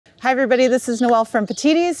Hi everybody, this is Noelle from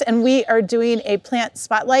Petitti's, and we are doing a plant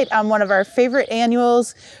spotlight on one of our favorite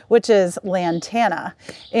annuals, which is Lantana.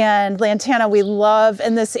 And Lantana we love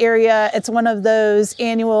in this area. It's one of those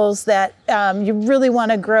annuals that you really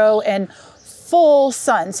want to grow in full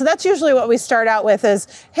sun. So that's usually what we start out with is,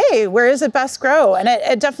 hey, where does it best grow? And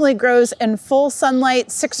it definitely grows in full sunlight,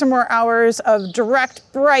 6 or more hours of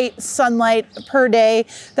direct, bright sunlight per day.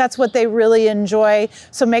 That's what they really enjoy.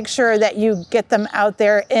 So make sure that you get them out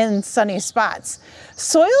there in sunny spots.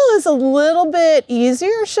 Soil is a little bit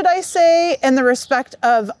easier, should I say, in the respect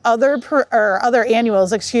of other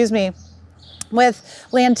annuals, excuse me. With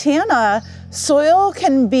Lantana, soil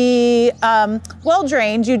can be well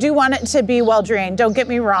drained. You do want it to be well drained, don't get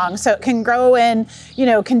me wrong. So it can grow in,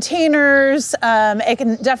 containers. It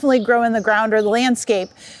can definitely grow in the ground or the landscape,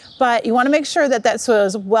 but you want to make sure that that soil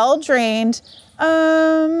is well drained.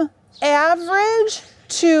 Average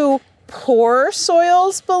to poor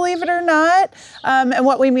soils, believe it or not. And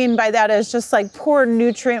what we mean by that is just like poor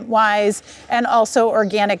nutrient wise and also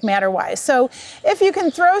organic matter wise. So if you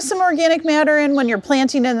can throw some organic matter in when you're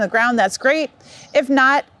planting in the ground, that's great. If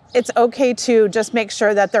not, it's okay to just make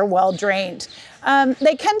sure that they're well drained.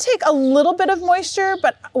 They can take a little bit of moisture,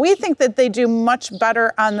 but we think that they do much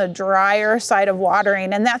better on the drier side of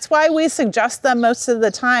watering. And that's why we suggest them most of the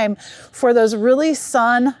time for those really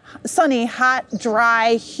sunny, hot,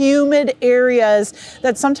 dry, humid areas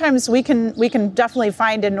that sometimes we can definitely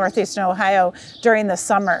find in Northeastern Ohio during the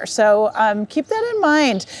summer. So keep that in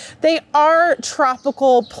mind. They are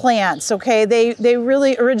tropical plants, okay? They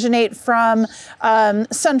really originate from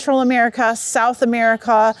Central America, South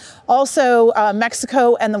America, also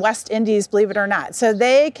Mexico and the West Indies, believe it or not. So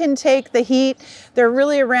they can take the heat. They're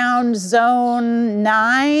really around zone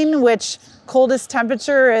 9, which coldest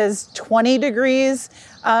temperature is 20 degrees,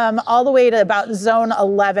 all the way to about zone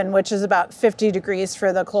 11, which is about 50 degrees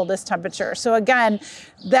for the coldest temperature. So again,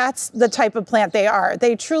 that's the type of plant they are.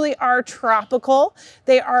 They truly are tropical.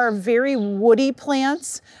 They are very woody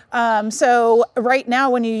plants. So right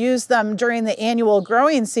now, when you use them during the annual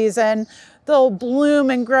growing season, they'll bloom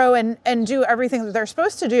and grow and do everything that they're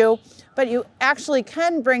supposed to do, but you actually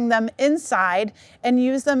can bring them inside and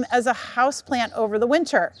use them as a house plant over the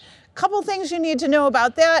winter. Couple things you need to know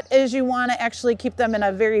about that is you want to actually keep them in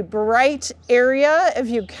a very bright area if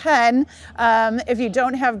you can. If you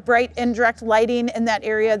don't have bright indirect lighting in that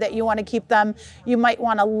area that you want to keep them, you might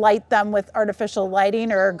want to light them with artificial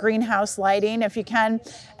lighting or greenhouse lighting if you can,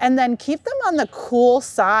 and then keep them on the cool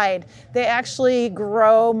side. They actually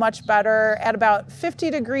grow much better at about 50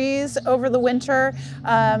 degrees over the winter.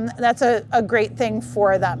 That's a great thing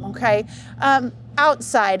for them, okay?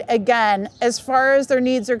 Outside, again, as far as their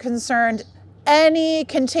needs are concerned, any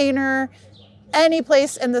container, any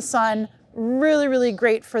place in the sun, really, really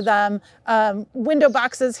great for them. Window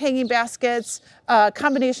boxes, hanging baskets,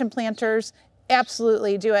 combination planters,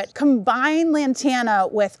 absolutely do it. Combine Lantana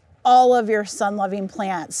with all of your sun-loving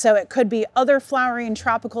plants. So it could be other flowering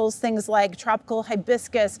tropicals, things like tropical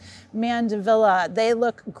hibiscus, mandevilla. They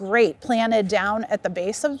look great planted down at the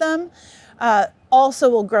base of them. Also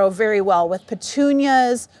will grow very well with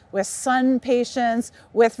petunias, with sun patience,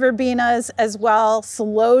 with verbenas as well.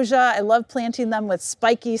 Celosia, I love planting them with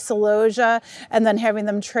spiky celosia and then having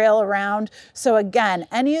them trail around. So again,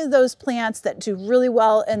 any of those plants that do really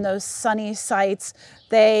well in those sunny sites,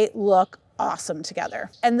 they look awesome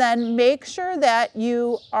together. And then make sure that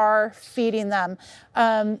you are feeding them.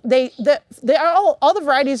 All the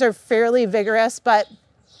varieties are fairly vigorous, but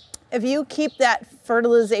if you keep that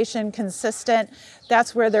fertilization consistent,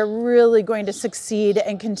 that's where they're really going to succeed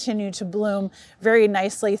and continue to bloom very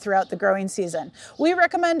nicely throughout the growing season. We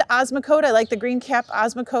recommend Osmocote. I like the green cap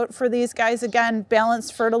Osmocote for these guys. Again,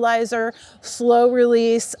 balanced fertilizer, slow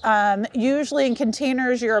release. Usually in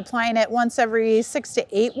containers, you're applying it once every 6 to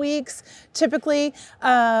 8 weeks. Typically,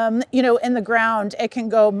 in the ground, it can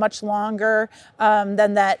go much longer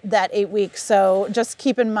than that 8 weeks. So just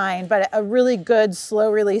keep in mind, but a really good slow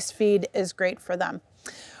release feed is great for them.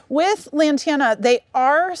 With Lantana, they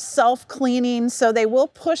are self-cleaning, so they will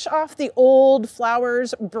push off the old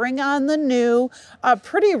flowers, bring on the new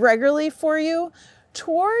pretty regularly for you.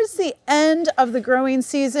 Towards the end of the growing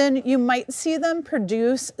season, you might see them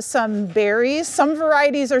produce some berries. Some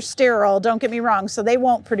varieties are sterile, don't get me wrong, so they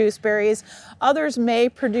won't produce berries. Others may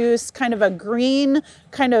produce kind of a green,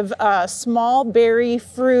 kind of small berry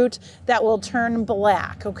fruit that will turn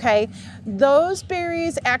black, okay? Those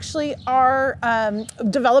berries actually are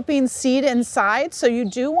developing seed inside, so you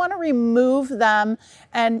do want to remove them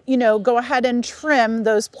and, go ahead and trim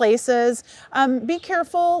those places. Be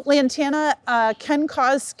careful, Lantana can can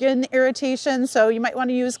cause skin irritation, so you might want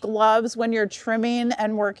to use gloves when you're trimming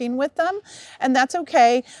and working with them, and that's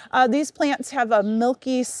okay. These plants have a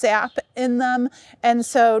milky sap in them, and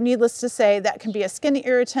so needless to say, that can be a skin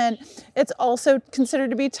irritant. It's also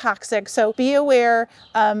considered to be toxic, so be aware.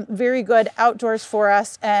 Very good outdoors for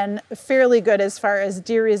us and fairly good as far as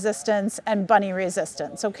deer resistance and bunny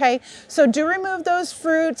resistance, okay? So do remove those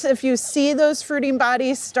fruits if you see those fruiting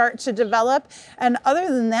bodies start to develop. And other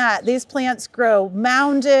than that, these plants grow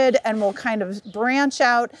mounded and will kind of branch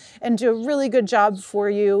out and do a really good job for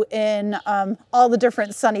you in all the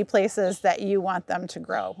different sunny places that you want them to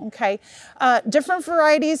grow, okay? Different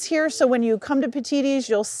varieties here. So when you come to Petitti's,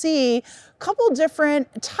 you'll see a couple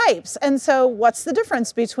different types. And so what's the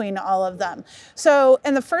difference between all of them? So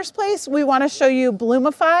in the first place, we want to show you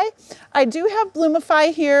Bloomify. I do have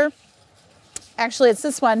Bloomify here. Actually, it's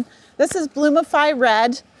this one. This is Bloomify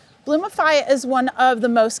Red. Bloomify is one of the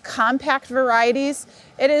most compact varieties.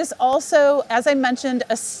 It is also, as I mentioned,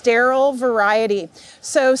 a sterile variety.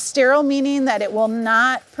 So sterile meaning that it will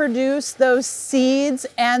not produce those seeds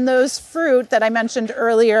and those fruit that I mentioned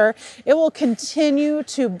earlier. It will continue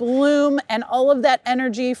to bloom, and all of that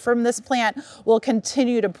energy from this plant will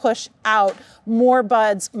continue to push out more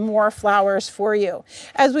buds, more flowers for you.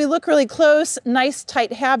 As we look really close, nice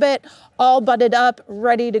tight habit, all budded up,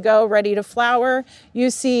 ready to go, ready to flower.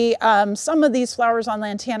 You see some of these flowers on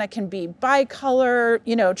Lantana can be bicolor,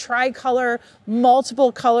 tricolor,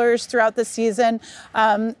 multiple colors throughout the season.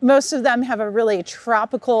 Most of them have a really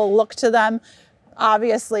tropical look to them.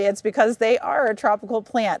 Obviously, it's because they are a tropical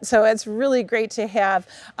plant. So it's really great to have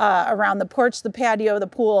around the porch, the patio, the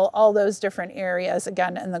pool, all those different areas,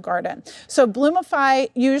 again, in the garden. So Bloomify,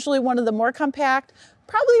 usually one of the more compact,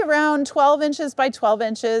 probably around 12 inches by 12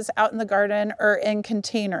 inches out in the garden or in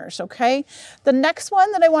containers, okay? The next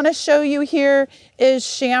one that I want to show you here is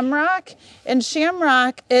Shamrock. And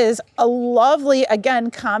Shamrock is a lovely,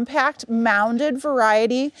 again, compact mounded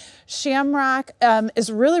variety. Shamrock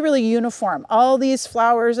is really, really uniform. All these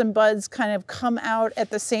flowers and buds kind of come out at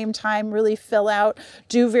the same time, really fill out,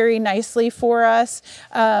 do very nicely for us.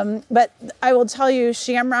 But I will tell you,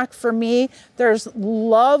 Shamrock for me, there's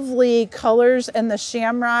lovely colors in the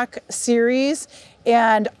Shamrock series,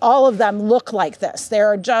 and all of them look like this.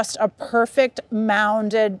 They're just a perfect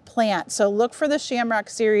mounded plant. So look for the Shamrock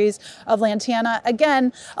series of Lantana.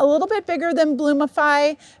 Again, a little bit bigger than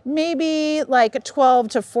Bloomify, maybe like 12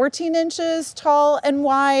 to 14 inches tall and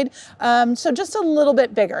wide. So just a little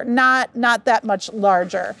bit bigger, not that much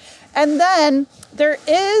larger. And then there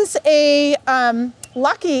is a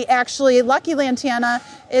Lucky Lantana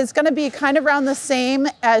is going to be kind of around the same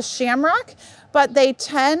as Shamrock, but they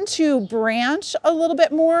tend to branch a little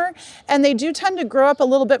bit more, and they do tend to grow up a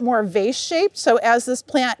little bit more vase shaped. So as this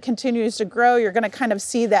plant continues to grow, you're going to kind of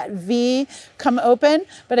see that V come open.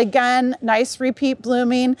 But again, nice repeat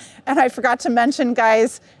blooming. And I forgot to mention,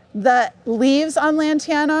 guys, the leaves on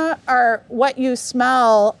Lantana are what you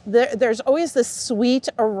smell. There's always this sweet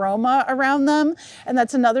aroma around them. And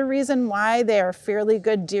that's another reason why they are fairly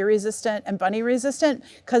good deer resistant and bunny resistant,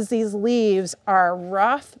 because these leaves are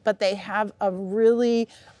rough, but they have a really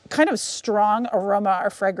kind of strong aroma or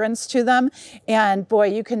fragrance to them. And boy,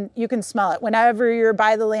 you can smell it. Whenever you're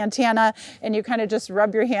by the Lantana and you kind of just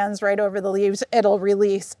rub your hands right over the leaves, it'll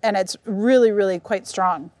release, and it's really, really quite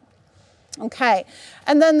strong. Okay,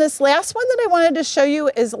 and then this last one that I wanted to show you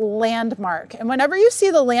is Landmark. And whenever you see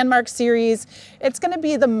the Landmark series, it's going to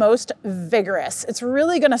be the most vigorous. It's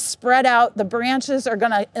really going to spread out. The branches are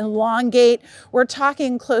going to elongate. We're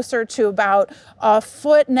talking closer to about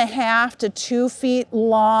 1.5 to 2 feet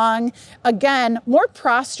long. Again, more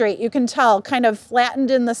prostrate, you can tell, kind of flattened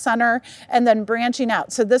in the center and then branching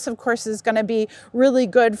out. So this, of course, is going to be really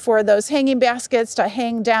good for those hanging baskets to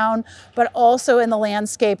hang down, but also in the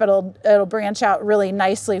landscape, it'll branch out really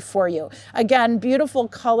nicely for you. Again, beautiful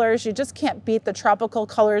colors. You just can't beat the tropical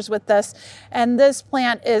colors with this. And this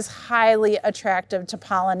plant is highly attractive to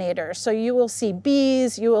pollinators. So you will see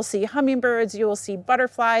bees, you will see hummingbirds, you will see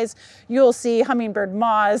butterflies, you will see hummingbird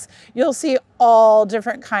moths, you'll see all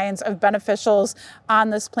different kinds of beneficials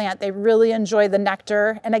on this plant. They really enjoy the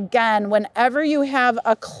nectar. And again, whenever you have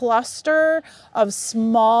a cluster of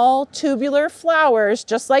small tubular flowers,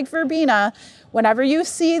 just like verbena, whenever you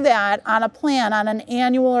see that on a plant, on an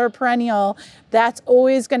annual or perennial, that's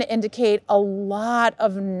always going to indicate a lot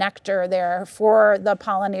of nectar there for the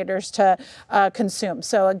pollinators to consume.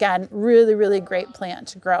 So again, really, really great plant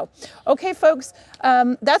to grow. Okay, folks,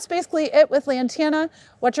 that's basically it with Lantana.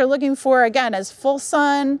 What you're looking for, again, is full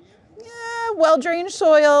sun, well-drained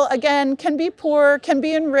soil, again, can be poor, can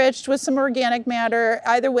be enriched with some organic matter.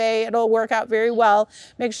 Either way, it'll work out very well.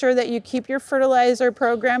 Make sure that you keep your fertilizer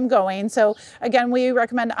program going. So again, we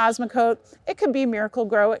recommend Osmocote. It could be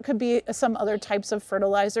Miracle-Gro. It could be some other types of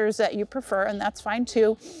fertilizers that you prefer, and that's fine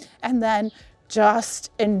too. And then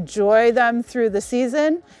just enjoy them through the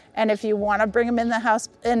season. And if you want to bring them in the house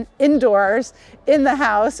and indoors in the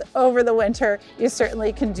house over the winter, you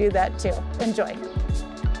certainly can do that too. Enjoy.